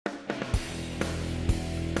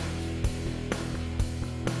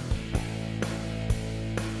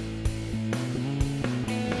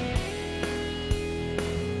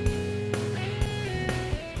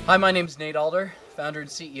Hi, my name is Nate Alder, founder and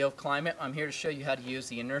CEO of Klymit. I'm here to show you how to use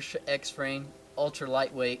the InertiaXFrame ultra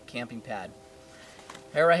lightweight camping pad.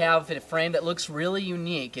 Here I have a frame that looks really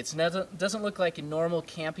unique. It doesn't look like a normal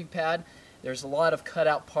camping pad. There's a lot of cut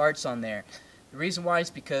out parts on there. The reason why is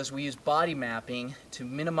because we use body mapping to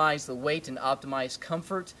minimize the weight and optimize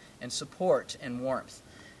comfort and support and warmth.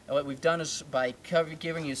 And what we've done is by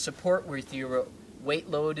giving you support with your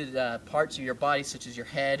weight-loaded parts of your body, such as your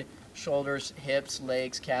head, shoulders, hips,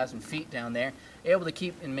 legs, calves, and feet down there, you're able to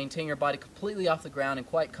keep and maintain your body completely off the ground and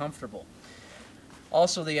quite comfortable.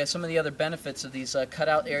 Also, some of the other benefits of these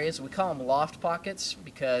cutout areas, we call them loft pockets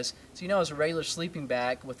because, as you know, as a regular sleeping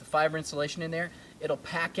bag with the fiber insulation in there, it'll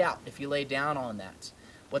pack out if you lay down on that.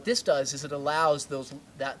 What this does is it allows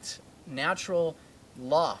that natural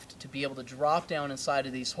loft to be able to drop down inside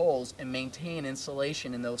of these holes and maintain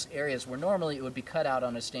insulation in those areas where normally it would be cut out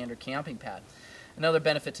on a standard camping pad. Another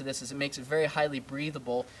benefit to this is it makes it very highly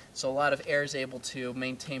breathable, so a lot of air is able to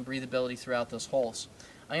maintain breathability throughout those holes.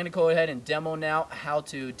 I'm going to go ahead and demo now how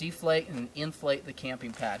to deflate and inflate the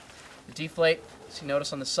camping pad. The deflate, as you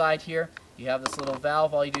notice on the side here, you have this little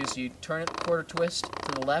valve. All you do is you turn it quarter twist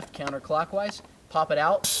to the left counterclockwise, pop it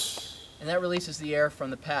out, and that releases the air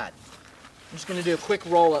from the pad. I'm just going to do a quick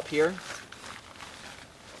roll up here.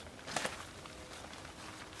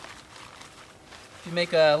 If you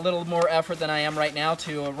make a little more effort than I am right now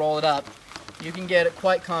to roll it up, you can get it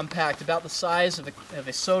quite compact, about the size of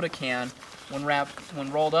a soda can when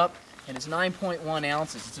rolled up, and it's 9.1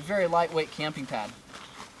 ounces. It's a very lightweight camping pad.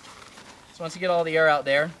 So once you get all the air out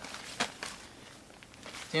there,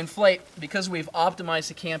 to inflate, because we've optimized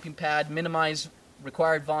the camping pad, minimize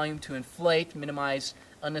required volume to inflate, minimize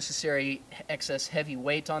unnecessary excess heavy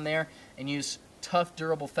weight on there, and use tough,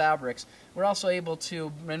 durable fabrics, we're also able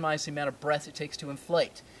to minimize the amount of breath it takes to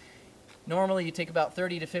inflate. Normally you take about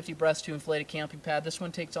 30 to 50 breaths to inflate a camping pad. This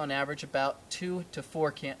one takes on average about 2 to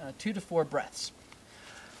 4 breaths.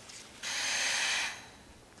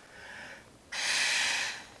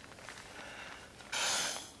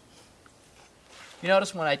 You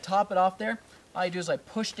notice when I top it off there, all I do is I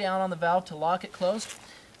push down on the valve to lock it closed,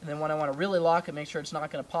 and then when I want to really lock it, make sure it's not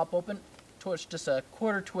going to pop open, twist just a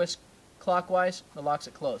quarter twist clockwise, that locks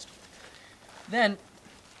it closed. Then,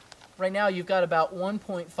 right now you've got about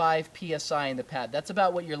 1.5 psi in the pad. That's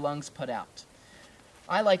about what your lungs put out.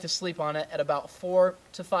 I like to sleep on it at about 4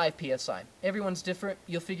 to 5 psi. Everyone's different.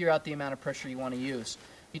 You'll figure out the amount of pressure you want to use.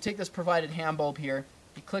 You take this provided hand bulb here,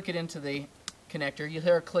 you click it into the connector, you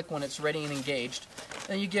hear a click when it's ready and engaged,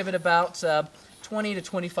 and you give it about 20 to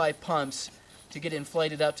 25 pumps to get it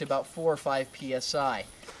inflated up to about 4 or 5 psi.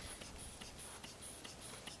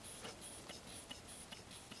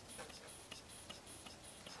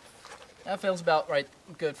 That feels about right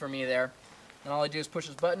good for me there. And all I do is push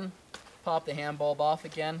this button, pop the hand bulb off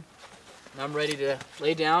again, and I'm ready to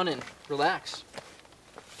lay down and relax.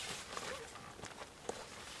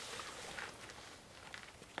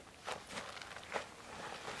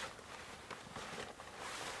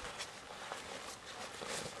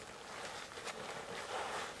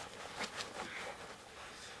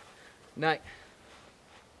 Night.